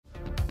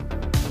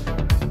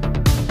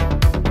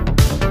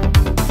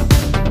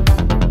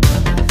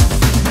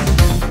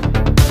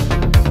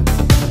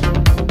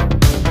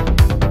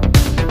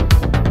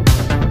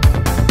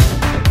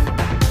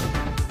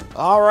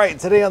right,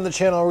 today on the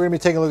channel we're going to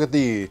be taking a look at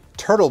the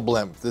Turtle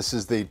Blimp. This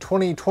is the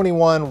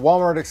 2021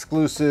 Walmart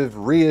exclusive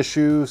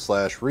reissue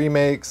slash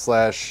remake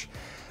slash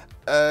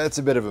it's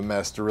a bit of a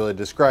mess to really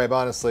describe,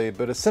 honestly,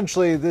 but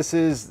essentially this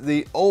is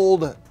the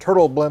old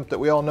Turtle Blimp that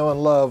we all know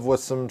and love with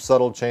some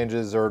subtle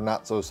changes or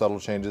not so subtle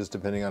changes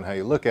depending on how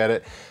you look at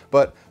it.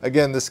 But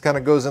again, this kind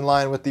of goes in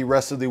line with the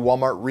rest of the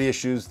Walmart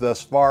reissues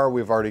thus far.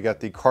 We've already got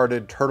the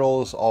carded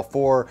turtles, all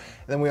four,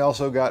 and then we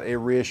also got a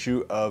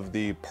reissue of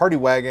the Party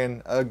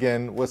Wagon,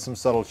 again with some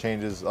subtle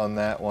changes on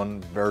that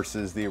one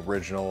versus the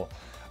original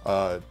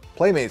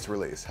Playmates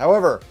release.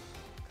 However,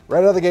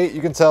 right out of the gate,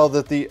 you can tell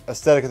that the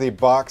aesthetic of the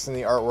box and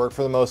the artwork,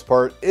 for the most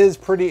part, is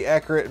pretty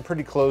accurate and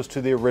pretty close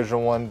to the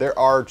original one. There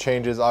are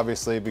changes,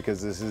 obviously,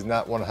 because this is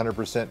not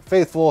 100%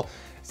 faithful.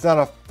 It's not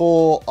a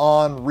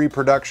full-on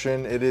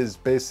reproduction. It is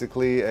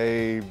basically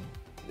a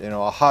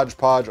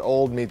hodgepodge,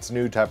 old meets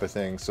new type of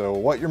thing. So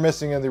what you're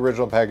missing in the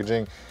original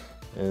packaging,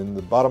 in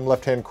the bottom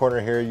left-hand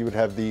corner here, you would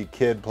have the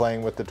kid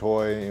playing with the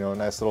toy. A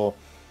nice little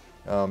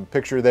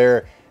picture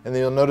there. And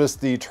then you'll notice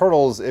the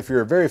turtles, if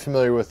you're very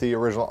familiar with the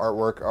original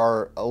artwork,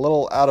 are a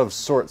little out of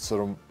sorts.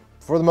 So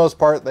for the most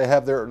part, they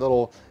have their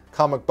little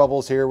comic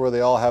bubbles here where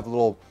they all have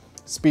little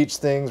speech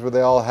things, where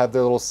they all have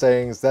their little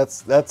sayings.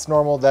 That's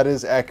normal. That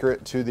is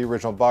accurate to the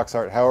original box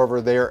art.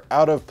 However, they are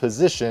out of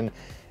position.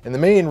 And the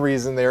main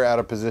reason they are out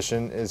of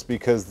position is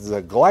because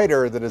the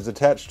glider that is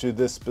attached to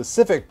this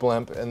specific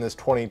blimp in this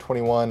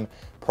 2021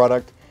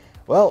 product,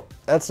 well,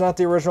 that's not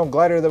the original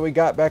glider that we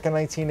got back in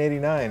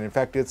 1989. In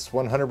fact, it's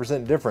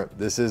 100% different.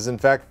 This is, in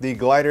fact, the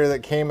glider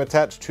that came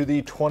attached to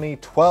the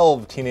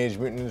 2012 Teenage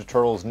Mutant Ninja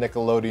Turtles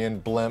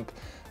Nickelodeon blimp.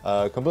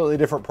 Completely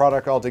different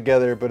product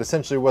altogether, but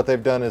essentially what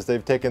they've done is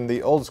they've taken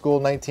the old school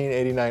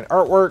 1989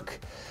 artwork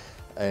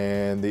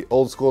and the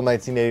old school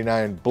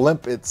 1989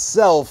 blimp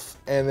itself,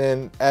 and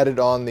then added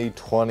on the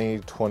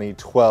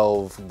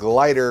 2012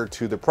 glider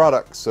to the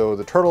product. So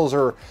the turtles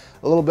are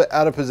a little bit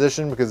out of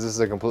position because this is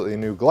a completely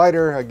new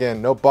glider.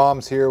 Again, no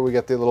bombs here. We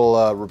got the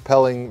little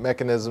repelling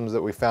mechanisms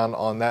that we found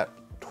on that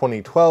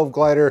 2012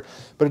 glider,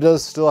 but it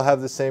does still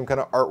have the same kind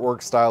of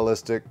artwork,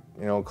 stylistic,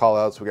 call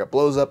outs. We got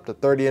blows up to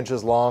 30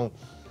 inches long.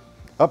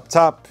 Up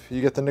top,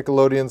 you get the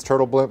Nickelodeon's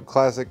Turtle Blimp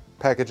classic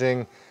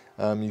packaging.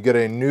 You get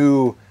a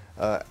new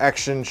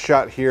action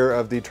shot here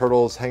of the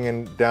turtles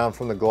hanging down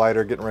from the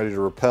glider, getting ready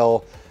to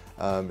repel.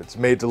 It's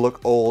made to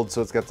look old,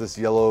 so it's got this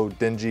yellow,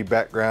 dingy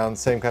background.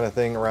 Same kind of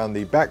thing around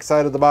the back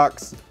side of the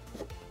box.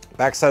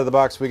 Back side of the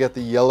box, we got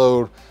the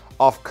yellow,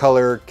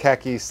 off-color,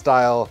 khaki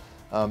style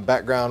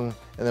background,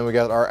 and then we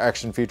got our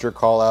action feature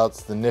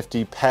call-outs. The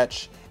nifty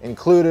patch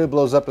included,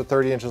 blows up to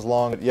 30 inches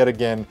long. Yet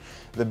again,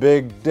 the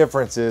big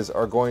differences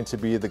are going to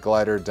be the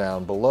glider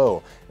down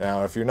below.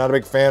 Now, if you're not a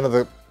big fan of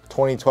the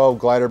 2012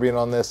 glider being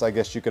on this, I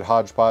guess you could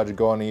hodgepodge and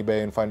go on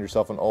eBay and find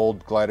yourself an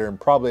old glider and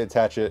probably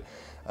attach it.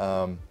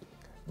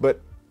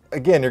 But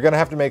again, you're gonna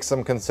have to make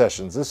some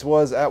concessions. This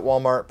was at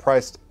Walmart,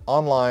 priced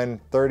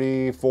online,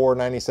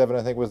 $34.97,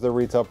 I think was the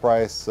retail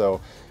price. So,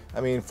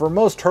 I mean, for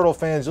most turtle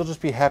fans, you'll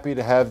just be happy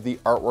to have the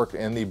artwork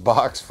in the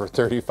box for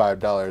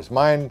 $35.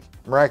 Mine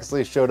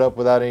miraculously showed up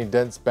without any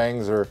dents,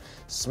 bangs, or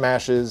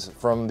smashes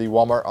from the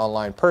Walmart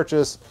online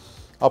purchase.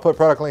 I'll put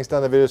product links down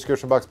in the video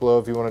description box below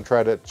if you want to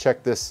try to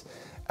check this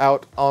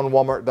out on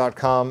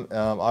walmart.com.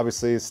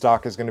 Obviously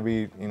stock is going to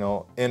be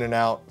in and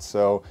out,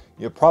 so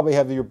you'll probably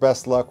have your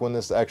best luck when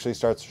this actually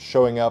starts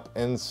showing up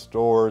in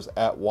stores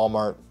at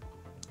Walmart,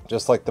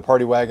 just like the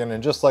Party Wagon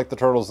and just like the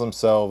turtles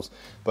themselves.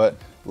 But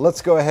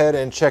let's go ahead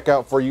and check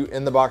out for you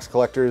in the box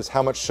collectors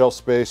how much shelf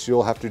space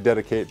you'll have to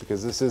dedicate,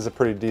 because this is a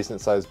pretty decent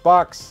sized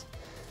box.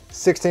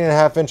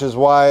 16.5 inches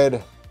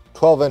wide,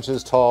 12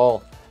 inches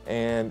tall,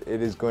 and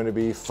it is going to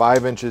be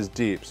 5 inches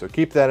deep. So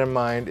keep that in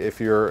mind if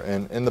you're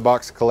an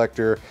in-the-box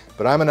collector.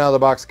 But I'm an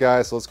out-of-the-box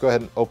guy, so let's go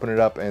ahead and open it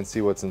up and see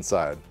what's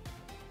inside.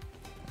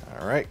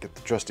 All right, get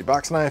the trusty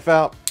box knife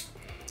out.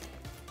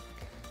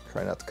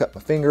 Try not to cut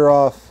my finger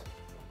off.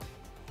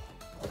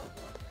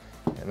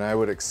 And I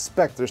would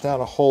expect there's not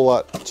a whole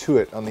lot to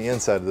it on the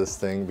inside of this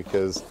thing,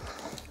 because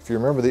if you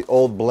remember the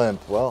old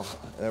blimp, well,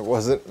 there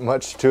wasn't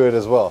much to it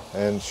as well.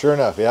 And sure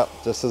enough, yep,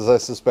 just as I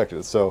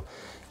suspected. So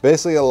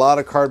basically a lot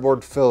of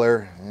cardboard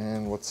filler.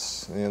 And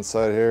what's the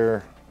inside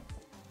here?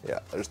 Yeah,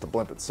 there's the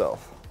blimp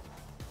itself.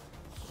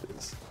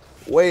 It's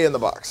way in the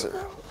box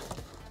here.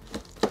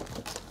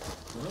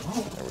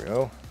 There we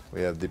go.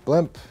 We have the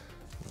blimp,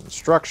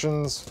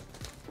 instructions.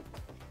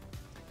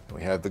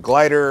 We have the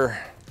glider,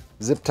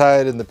 zip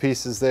tied in the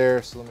pieces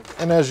there.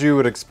 And as you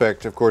would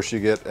expect, of course, you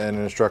get an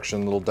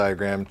instruction little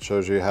diagram,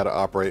 shows you how to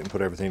operate and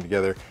put everything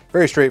together.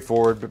 Very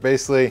straightforward, but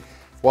basically,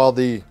 while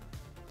the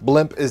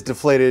blimp is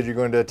deflated, you're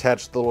going to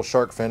attach the little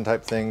shark fin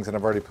type things, and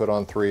I've already put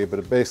on 3,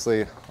 but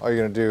basically all you're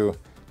going to do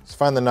is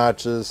find the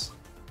notches,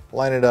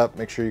 line it up,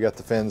 make sure you got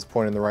the fins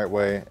pointing the right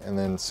way, and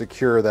then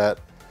secure that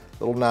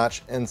little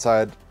notch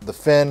inside the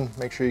fin.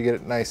 Make sure you get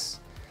it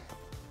nice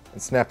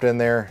and snapped in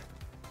there,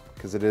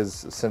 because it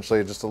is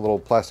essentially just a little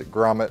plastic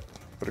grommet,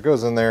 but it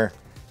goes in there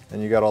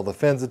and you got all the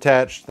fins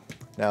attached.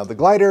 Now the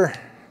glider,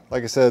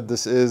 like I said,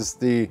 this is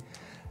the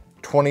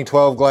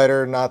 2012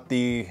 glider, not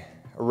the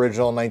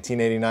original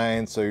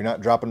 1989, so you're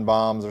not dropping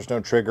bombs, there's no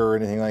trigger or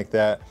anything like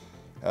that.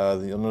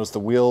 You'll notice the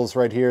wheels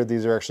right here,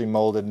 these are actually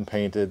molded and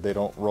painted, they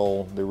don't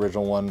roll. The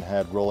original one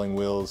had rolling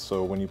wheels,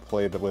 so when you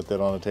played with it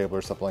on a table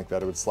or something like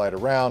that, it would slide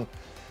around.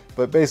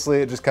 But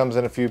basically it just comes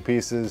in a few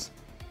pieces.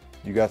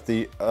 You got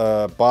the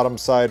bottom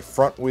side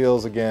front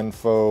wheels, again,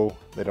 faux.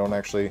 They don't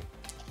actually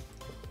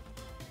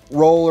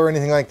roll or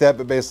anything like that,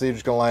 but basically you're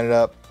just gonna line it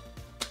up,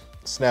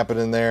 snap it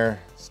in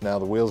there. So now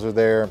the wheels are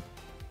there.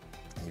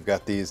 You've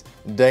got these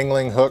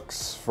dangling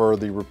hooks for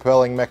the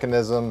repelling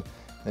mechanism.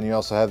 And you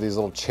also have these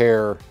little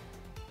chair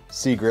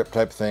C-grip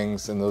type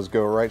things, and those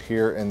go right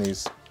here in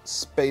these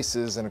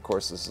spaces. And of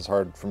course, this is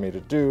hard for me to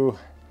do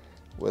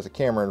with a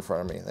camera in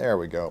front of me. There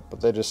we go.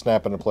 But they just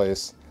snap into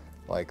place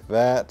like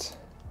that.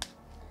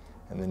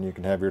 And then you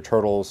can have your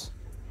turtles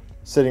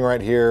sitting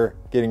right here,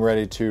 getting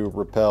ready to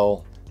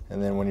repel.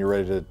 And then when you're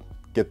ready to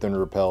get them to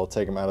repel,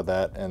 take them out of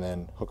that and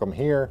then hook them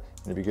here,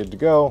 and you'll be good to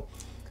go.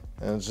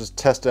 And let's just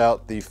test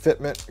out the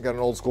fitment. I got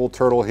an old school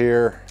turtle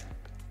here.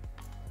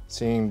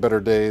 Seeing better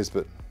days,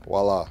 but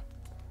voila.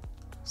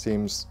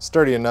 Seems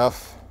sturdy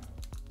enough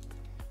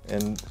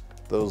in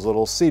those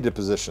little seated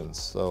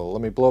positions. So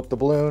let me blow up the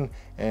balloon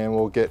and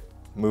we'll get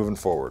moving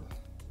forward.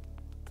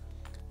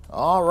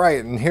 All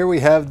right, and here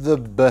we have the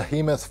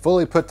behemoth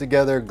fully put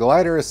together,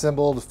 glider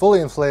assembled, fully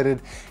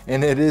inflated,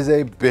 and it is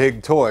a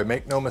big toy.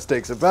 Make no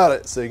mistakes about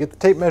it. So you get the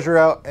tape measure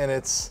out and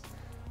it's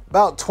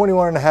about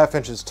 21.5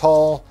 inches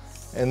tall.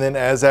 And then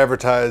as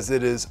advertised,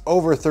 it is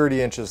over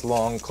 30 inches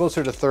long,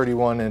 closer to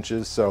 31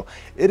 inches. So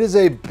it is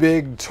a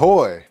big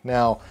toy.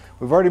 Now,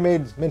 we've already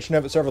made mention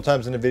of it several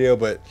times in the video,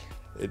 but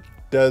it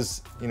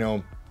does, you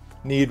know,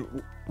 need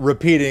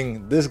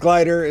repeating. This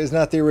glider is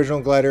not the original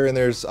glider, and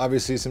there's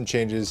obviously some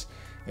changes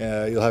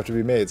you'll have to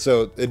be made.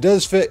 So it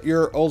does fit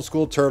your old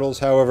school turtles.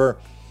 However,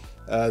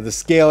 the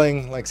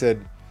scaling, like I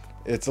said,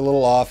 it's a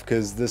little off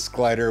because this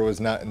glider was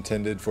not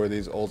intended for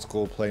these old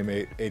school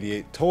Playmate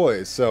 88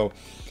 toys. So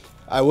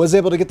I was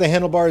able to get the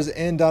handlebars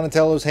in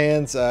Donatello's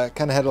hands. Kind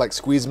of had to like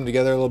squeeze them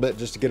together a little bit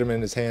just to get them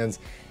in his hands.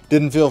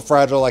 Didn't feel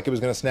fragile like it was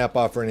going to snap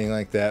off or anything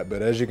like that.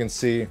 But as you can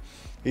see,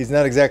 he's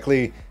not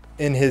exactly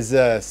in his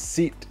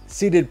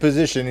seated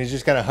position. He's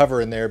just kind of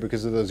hovering there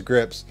because of those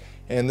grips.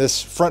 And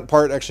this front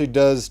part actually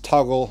does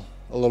toggle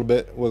a little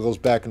bit, wiggles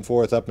back and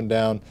forth, up and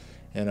down.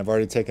 And I've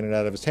already taken it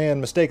out of his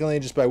hand mistakenly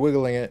just by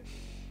wiggling it.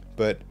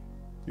 But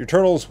your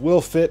turtles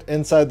will fit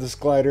inside this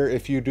glider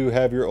if you do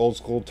have your old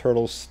school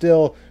turtles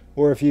still,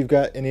 or if you've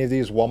got any of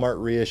these Walmart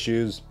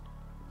reissues.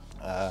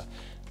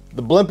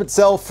 The blimp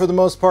itself, for the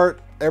most part,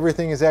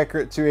 everything is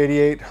accurate to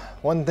 88.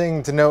 One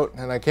thing to note,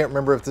 and I can't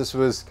remember if this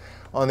was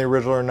on the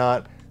original or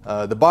not,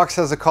 the box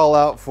has a call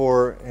out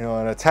for, you know,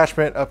 an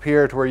attachment up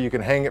here to where you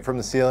can hang it from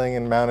the ceiling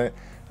and mount it.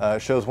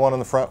 It shows one on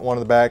the front, one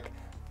on the back.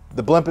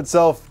 The blimp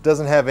itself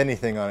doesn't have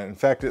anything on it. In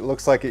fact, it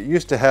looks like it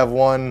used to have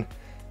one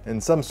in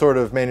some sort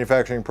of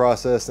manufacturing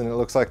process, and it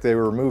looks like they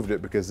removed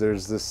it because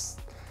there's this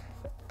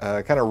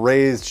kind of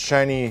raised,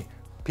 shiny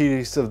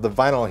piece of the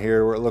vinyl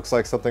here where it looks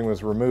like something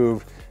was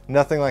removed.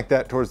 Nothing like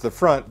that towards the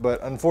front,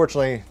 but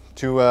unfortunately,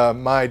 to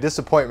my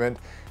disappointment,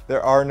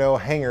 there are no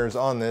hangers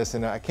on this,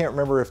 and I can't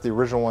remember if the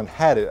original one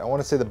had it. I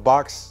want to say the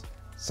box,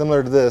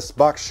 similar to this,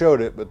 box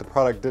showed it, but the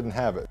product didn't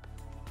have it.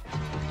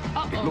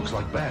 It looks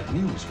like bad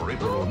news for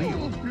April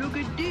O'Neil. Look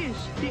at this.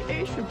 The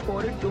ace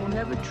reporter don't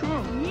have a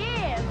trunk.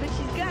 Yeah, but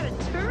she's got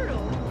a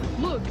turtle.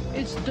 Look,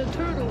 it's the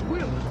turtle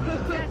whip.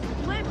 That's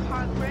Blimp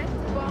progress.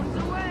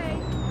 Bombs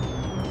away.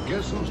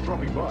 Guess who's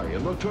dropping by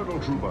in the Turtle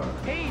Trooper?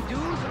 Hey,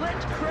 dudes,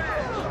 let's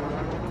crash.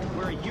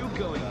 Where are you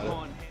going,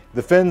 Pawn?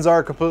 The fins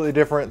are completely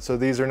different, so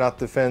these are not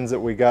the fins that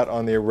we got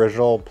on the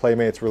original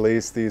Playmates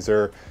release. These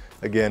are,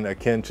 again,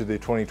 akin to the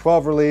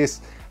 2012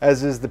 release,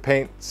 as is the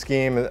paint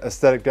scheme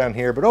aesthetic down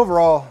here. But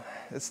overall,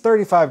 it's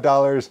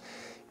 $35.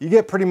 You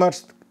get pretty much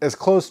as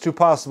close to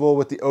possible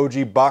with the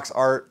OG box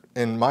art.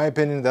 In my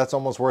opinion, that's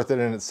almost worth it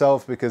in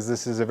itself because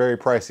this is a very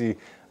pricey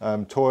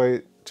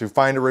toy to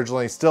find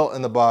originally still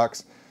in the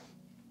box.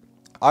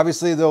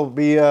 Obviously, there'll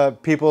be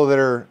people that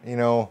are, you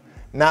know,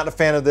 not a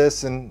fan of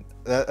this, and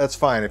that's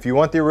fine. If you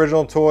want the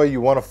original toy,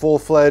 you want a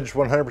full-fledged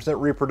 100%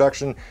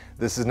 reproduction,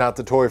 this is not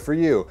the toy for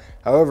you.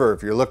 However,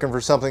 if you're looking for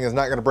something that's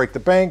not going to break the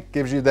bank,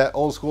 gives you that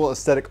old school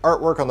aesthetic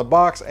artwork on the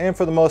box, and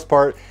for the most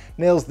part,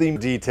 nails the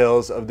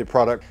details of the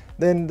product,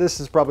 then this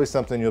is probably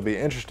something you'll be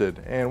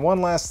interested. And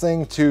one last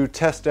thing to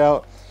test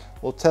out,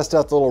 we'll test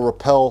out the little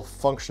repel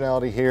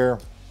functionality here.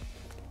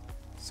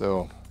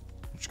 So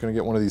I'm just going to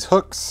get one of these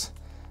hooks,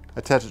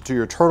 attach it to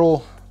your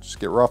turtle, just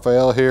get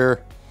Raphael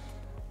here,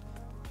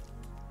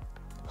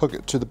 hook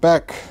it to the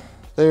back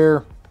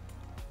there,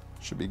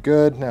 should be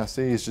good. Now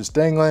see, he's just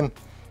dangling,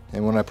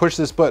 and when I push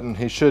this button,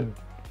 he should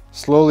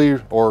slowly,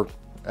 or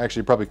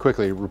actually probably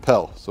quickly,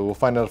 repel. So we'll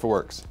find out if it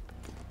works.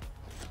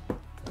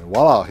 And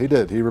voila, he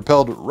did. He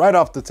repelled right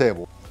off the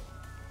table.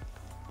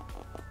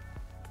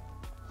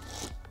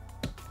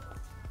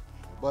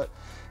 But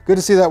good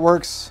to see that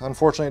works.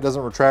 Unfortunately, it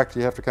doesn't retract.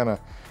 You have to kind of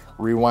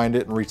rewind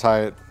it and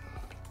retie it.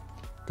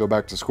 go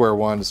back to square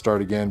one to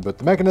start again. But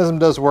the mechanism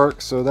does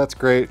work, so that's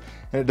great.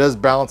 And it does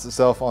balance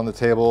itself on the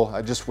table.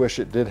 I just wish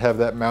it did have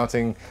that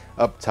mounting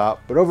up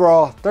top. But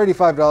overall,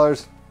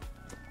 $35.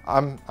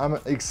 I'm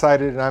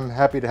excited and I'm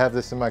happy to have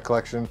this in my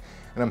collection,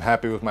 and I'm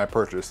happy with my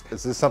purchase.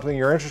 Is this something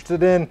you're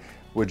interested in?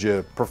 Would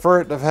you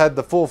prefer it to have had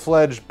the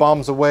full-fledged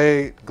bombs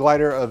away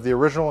glider of the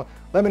original?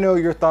 Let me know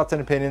your thoughts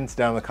and opinions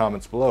down in the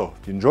comments below.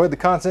 If you enjoyed the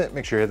content,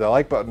 make sure you hit that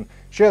like button.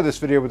 Share this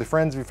video with your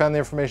friends if you found the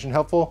information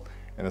helpful.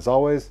 And as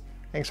always,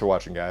 thanks for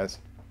watching, guys.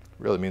 It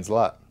really means a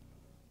lot.